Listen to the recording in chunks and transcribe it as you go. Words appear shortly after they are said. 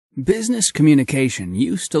Business communication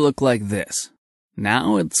used to look like this.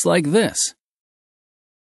 Now it's like this.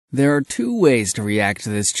 There are two ways to react to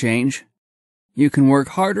this change. You can work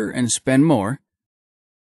harder and spend more,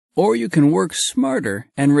 or you can work smarter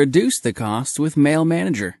and reduce the costs with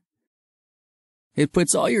MailManager. It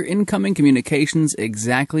puts all your incoming communications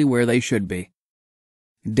exactly where they should be.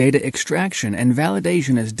 Data extraction and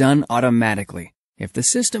validation is done automatically. If the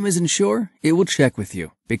system isn't sure, it will check with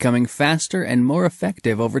you, becoming faster and more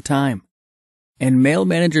effective over time. And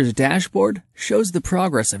MailManager's dashboard shows the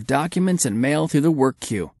progress of documents and mail through the work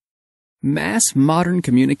queue. Mass modern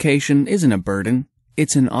communication isn't a burden,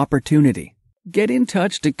 it's an opportunity. Get in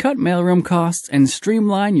touch to cut mailroom costs and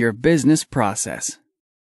streamline your business process.